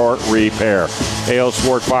 buy, or repair. A.O.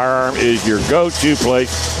 Sword Firearm is your go-to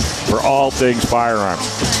place for all things firearms.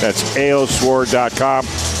 That's aosword.com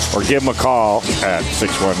or give them a call at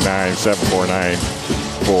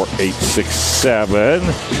 619-749-4867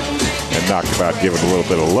 and knock about giving a little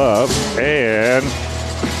bit of love. And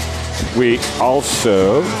we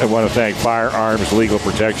also want to thank Firearms Legal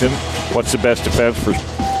Protection. What's the best defense for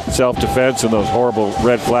self-defense and those horrible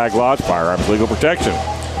red flag laws? Firearms Legal Protection.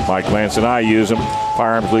 Mike Lance and I use them.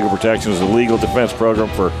 Firearms Legal Protection is a legal defense program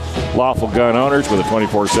for lawful gun owners with a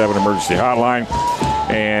 24/7 emergency hotline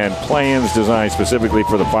and plans designed specifically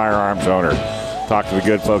for the firearms owner. Talk to the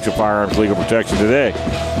good folks at Firearms Legal Protection today.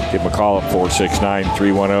 Give them a call at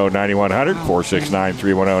 469-310-9100,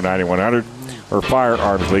 469-310-9100, or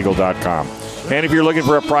firearmslegal.com. And if you're looking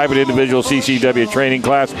for a private individual CCW training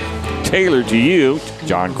class tailored to you,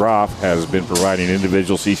 John Groff has been providing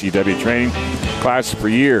individual CCW training classes for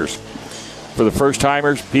years. For the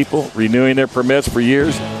first-timers, people renewing their permits for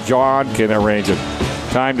years, John can arrange a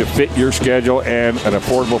time to fit your schedule and an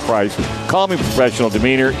affordable price. Calm and professional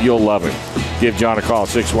demeanor, you'll love it. Give John a call,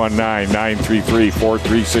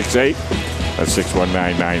 619-933-4368. That's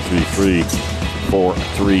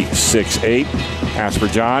 619-933-4368. Ask for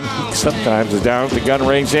John. Sometimes it's down at the Gun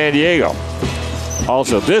Range San Diego.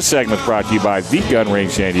 Also, this segment is brought to you by The Gun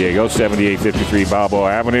Range San Diego, 7853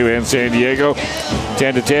 Balboa Avenue in San Diego.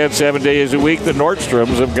 10 to 10, 7 days a week. The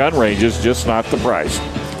Nordstroms of gun ranges, just not the price.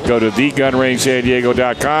 Go to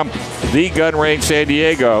thegunrangesandiego.com,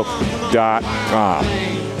 thegunrangesandiego.com.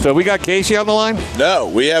 So we got Casey on the line? No,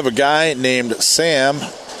 we have a guy named Sam,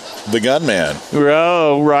 the gunman.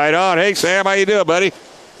 Oh, right on. Hey, Sam, how you doing, buddy?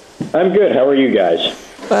 I'm good. How are you guys?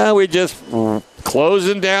 Well, we just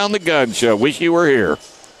closing down the gun show. Wish you were here.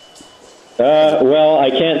 Well, I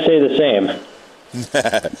can't say the same.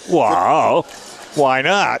 Wow. Why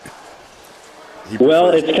not?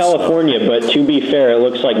 Well, it's California, but to be fair, it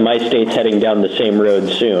looks like my state's heading down the same road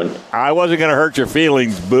soon. I wasn't going to hurt your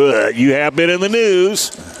feelings, but you have been in the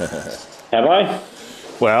news. Have I?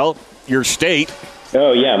 Well, your state.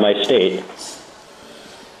 Oh, yeah, my state.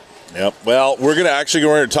 Yep. Well, we're going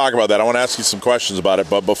to talk about that. I want to ask you some questions about it.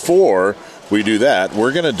 But before we do that,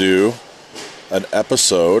 we're going to do an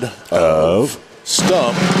episode of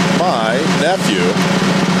Stump My Nephew.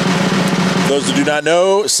 Those who do not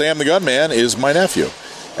know, Sam the Gunman is my nephew.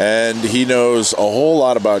 And he knows a whole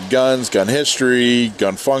lot about guns, gun history,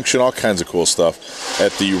 gun function, all kinds of cool stuff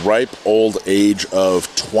at the ripe old age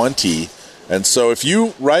of 20. And so if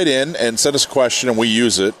you write in and send us a question and we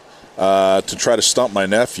use it to try to stump my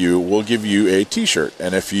nephew, we'll give you a T-shirt.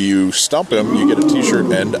 And if you stump him, you get a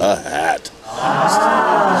T-shirt and a hat.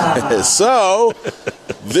 So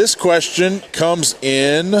this question comes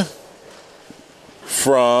in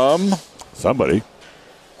from... somebody.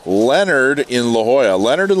 Leonard in La Jolla.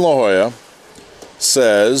 Leonard in La Jolla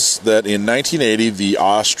says that in 1980, the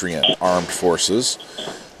Austrian Armed Forces,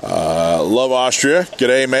 love Austria,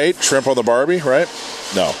 g'day mate, shrimp on the Barbie, right?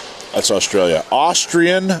 No, that's Australia.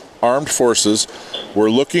 Austrian Armed Forces were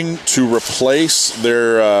looking to replace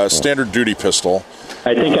their standard duty pistol.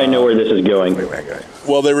 I think I know where this is going.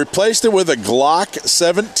 Well, they replaced it with a Glock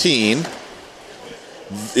 17.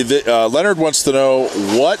 Leonard wants to know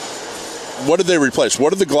what did they replace? What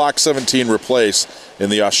did the Glock 17 replace in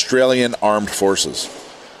the Australian Armed Forces?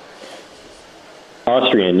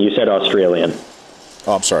 Austrian. You said Australian.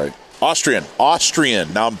 Oh, I'm sorry. Austrian.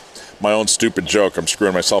 Now, my own stupid joke. I'm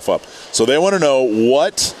screwing myself up. So they want to know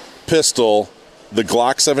what pistol the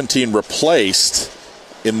Glock 17 replaced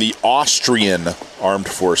in the Austrian Armed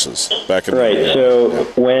Forces back in the day. Right. So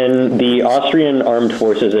when the Austrian Armed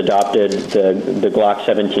Forces adopted the Glock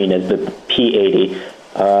 17 as the P80,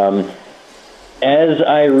 as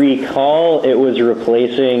I recall, it was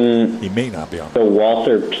replacing he may not be on the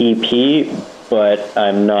Walther PP, but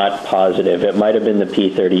I'm not positive. It might have been the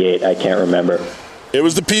P38. I can't remember. It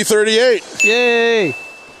was the P38. Yay!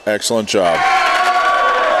 Excellent job.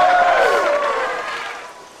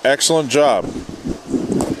 Excellent job.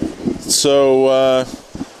 So,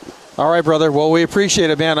 all right, brother. Well, we appreciate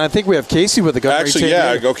it, man. I think we have Casey with the gun range. Actually,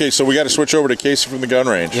 yeah. Okay, so we got to switch over to Casey from the gun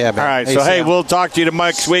range. Yeah, man. All right, Sam. we'll talk to you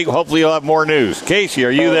next week. Hopefully you'll have more news. Casey,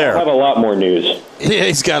 are you there? I have a lot more news. Yeah,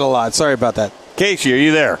 he's got a lot. Sorry about that. Casey, are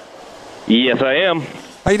you there? Yes, I am.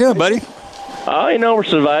 How you doing, buddy? We're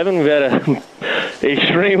surviving. We've had a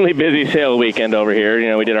extremely busy sale weekend over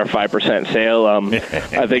here. We did our 5% sale.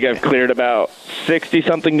 I think I've cleared about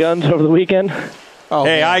 60-something guns over the weekend. Oh,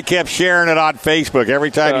 hey, man. I kept sharing it on Facebook.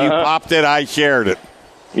 Every time you popped it, I shared it.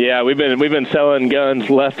 Yeah, we've been selling guns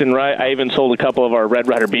left and right. I even sold a couple of our Red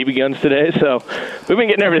Ryder BB guns today, so we've been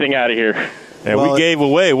getting everything out of here. And we gave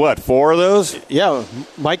away, 4 of those? Yeah,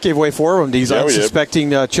 Mike gave away 4 of them to these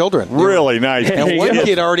unsuspecting children. Really nice. And one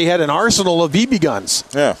kid already had an arsenal of BB guns.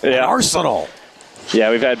 Yeah. An arsenal.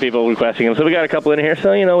 Yeah, we've had people requesting them. So we got a couple in here.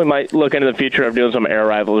 So, we might look into the future of doing some air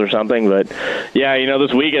rifles or something. But, yeah,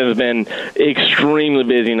 this weekend has been extremely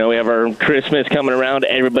busy. We have our Christmas coming around.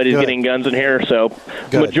 Everybody's getting guns in here. So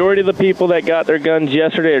the majority of the people that got their guns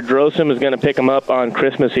yesterday or Drossum is going to pick them up on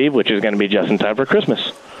Christmas Eve, which is going to be just in time for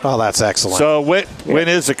Christmas. Oh, that's excellent. So when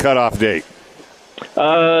is the cutoff date?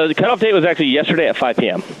 The cutoff date was actually yesterday at 5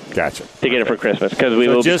 p.m. Gotcha. To get it for Christmas, because we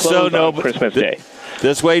will be closed on Christmas Day.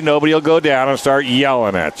 This way nobody will go down and start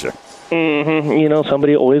yelling at you. Mm-hmm.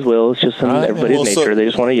 Somebody always will. It's just everybody's nature. They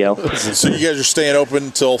just want to yell. So you guys are staying open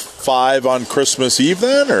until 5 on Christmas Eve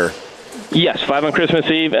then, or? Yes, 5 on Christmas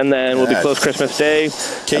Eve, and then we'll be closed Christmas Day.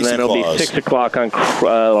 Casey and then it'll Claus. be 6 o'clock on,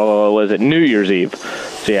 New Year's Eve.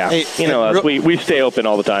 So, yeah, hey, we stay open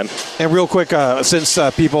all the time. And real quick, since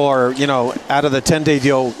people are, out of the 10-day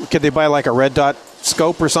deal, could they buy like a red dot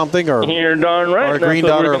scope or something? You're darn right. Or a green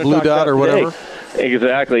dot or a blue dot or whatever?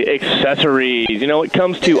 Exactly. Accessories. It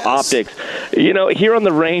comes to optics. Here on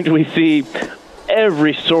the range we see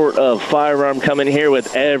every sort of firearm coming here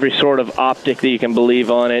with every sort of optic that you can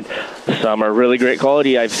believe on it. Some are really great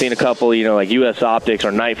quality. I've seen a couple, like U.S. Optics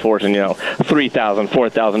or Night Force and, $3,000,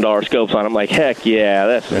 $4,000 scopes on them. Like, heck yeah,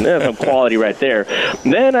 that's some quality right there.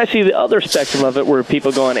 Then I see the other spectrum of it where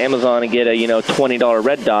people go on Amazon and get a, $20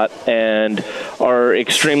 red dot and are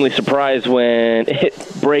extremely surprised when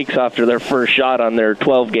it breaks after their first shot on their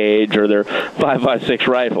 12 gauge or their 5.56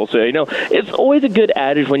 rifle. So, it's always a good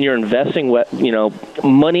adage when you're investing,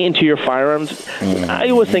 money into your firearms, I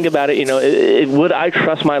always think about it, would I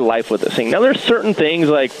trust my life with this thing? Now, there's certain things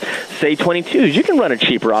like, say, 22s. You can run a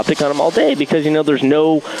cheaper optic on them all day because, there's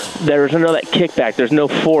no that kickback. There's no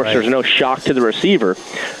force. Right. There's no shock to the receiver.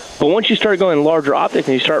 But once you start going larger optics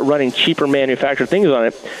and you start running cheaper manufactured things on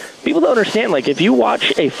it, people don't understand. Like, if you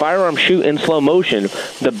watch a firearm shoot in slow motion,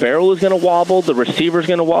 the barrel is going to wobble, the receiver is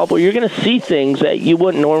going to wobble. You're going to see things that you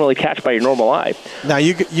wouldn't normally catch by your normal eye. Now,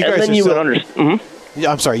 you guys and then you would understand.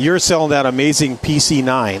 I'm sorry, you're selling that amazing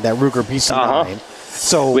PC9, that Ruger PC9.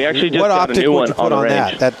 So we actually just what got optic a new would one you put on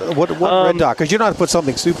range. that? What red dot? Because you don't have to put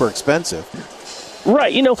something super expensive.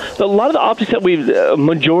 Right. A lot of the optics that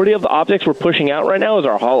majority of the optics we're pushing out right now is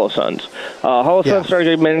our Holosuns. Holosuns started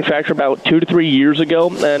getting manufactured about 2 to 3 years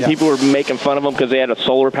ago, and people were making fun of them because they had a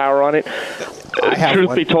solar power on it.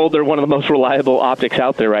 Truth be told, they're one of the most reliable optics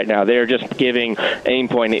out there right now. They're just giving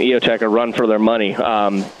Aimpoint and EOTech a run for their money.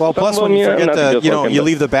 Plus when you forget you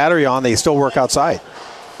leave the battery on, they still work outside.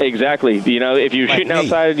 Exactly. If you're shooting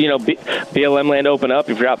outside, BLM land open up.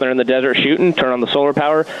 If you're out there in the desert shooting, turn on the solar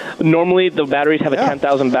power. Normally, the batteries have a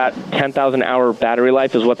 10,000 hour battery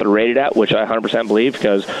life is what they're rated at, which I 100% believe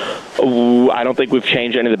because I don't think we've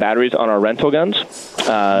changed any of the batteries on our rental guns.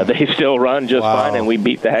 They still run just fine, and we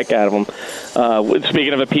beat the heck out of them.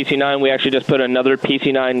 Speaking of a PC9, we actually just put another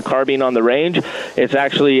PC9 carbine on the range. It's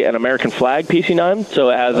actually an American flag PC9, so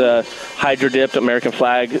it has a hydro-dipped American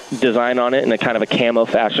flag design on it in a kind of a camo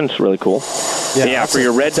fashion. It's really cool. Yeah, for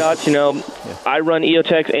your red dots, I run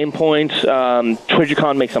EOTech, Aimpoints.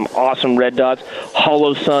 Trijicon makes some awesome red dots.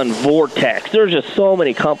 Holosun, Vortex. There's just so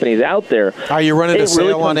many companies out there. Are you running a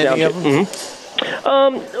sale on any of them?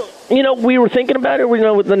 We were thinking about it.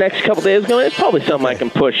 With the next couple days going, it's probably something I can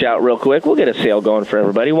push out real quick. We'll get a sale going for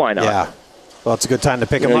everybody. Why not? Yeah. Well, it's a good time to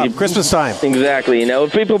pick them up. Christmas time. Exactly.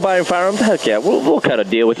 If people buy firearms, heck yeah, we'll cut a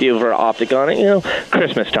deal with you for an optic on it.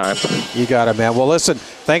 Christmas time. You got it, man. Well, listen,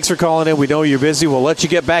 thanks for calling in. We know you're busy. We'll let you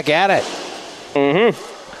get back at it. All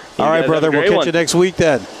right, brother. We'll catch you next week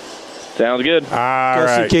then. Sounds good. All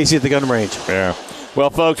right. Casey at the gun range. Yeah.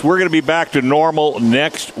 Well, folks, we're going to be back to normal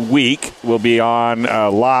next week. We'll be on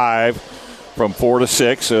live from 4 to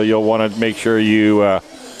 6, so you'll want to make sure you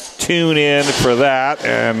tune in for that.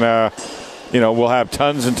 And, we'll have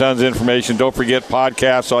tons and tons of information. Don't forget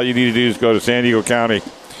podcasts. All you need to do is go to San Diego County.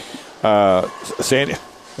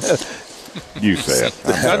 You say it.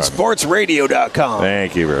 Gunsportsradio.com.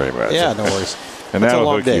 Thank you very much. Yeah, no worries. And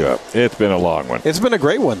that'll hook you up. It's been a long one. It's been a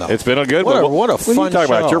great one, though. It's been a good one. What a fun show. What are you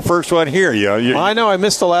talking about? It's your first one here. I know. I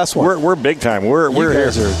missed the last one. We're big time. We're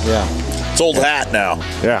here. It's old hat now.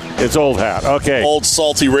 Yeah, it's old hat. Okay. Old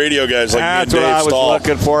salty radio guys like That's me and Dave what I was Stahl.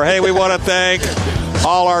 looking for. Hey, we want to thank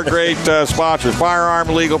all our great sponsors: Firearm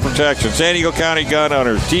Legal Protection, San Diego County Gun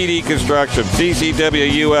Owners, TD Construction,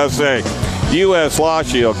 CCW USA, U.S. Law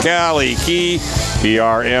Shield, Cali Key,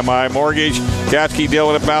 PRMI Mortgage, Gatsky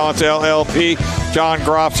Dillon and Balance LLP, John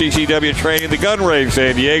Groff, CCW Training, The Gun Range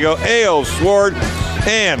San Diego, A.O. Sword,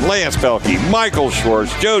 and Lance Pelkey, Michael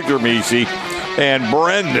Schwartz, Joe Dermisi, and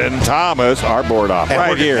Brendan Thomas, our board op,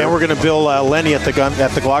 here. And we're going to bill Lenny at the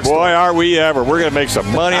Glock store. Boy, are we ever. We're going to make some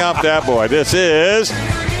money off that boy. This is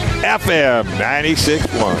FM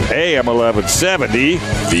 96.1, AM 1170.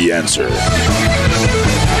 The Answer.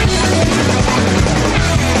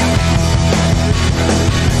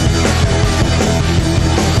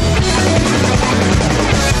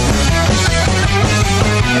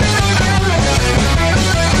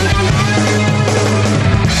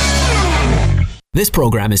 This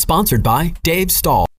program is sponsored by Dave Stahl.